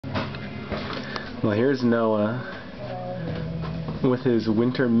Well, here's Noah with his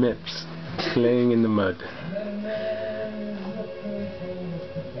winter mitts playing in the mud.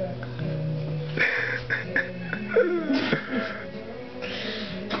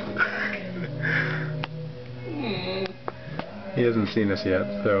 He hasn't seen us yet,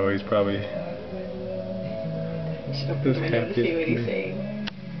 so he's probably just happy to see what he's saying.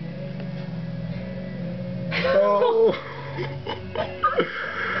 Oh!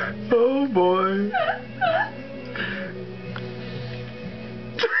 Oh boy!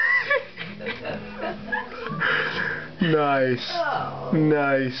 Nice. Oh.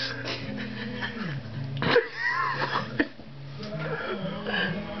 Nice.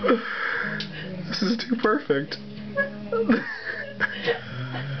 This is too perfect.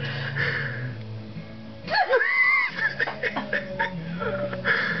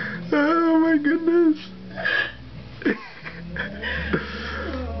 Oh my goodness.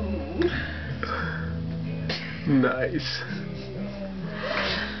 Nice.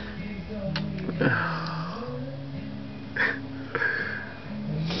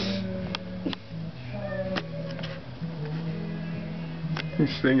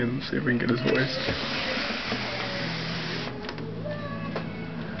 He's singing, see if we can get his voice.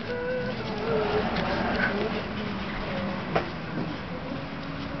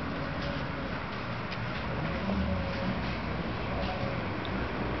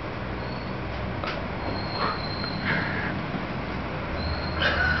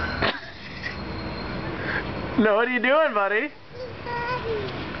 No, what are you doing, buddy?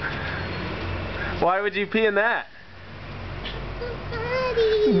 Why would you pee in that?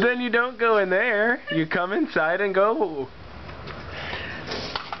 Then you don't go in there. You come inside and go.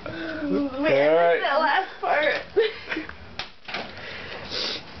 Wait, I missed that last part.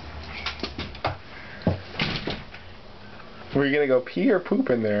 Were you gonna go pee or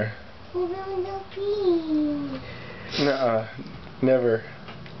poop in there? We're gonna go pee. Nuh-uh. Never.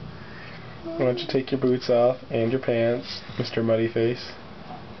 Why don't you take your boots off and your pants, Mr. Muddy Face?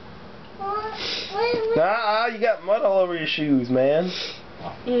 Nuh-uh, you got mud all over your shoes, man.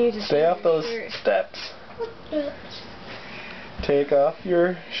 Stay off those steps. Take off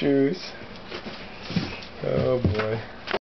your shoes. Oh boy.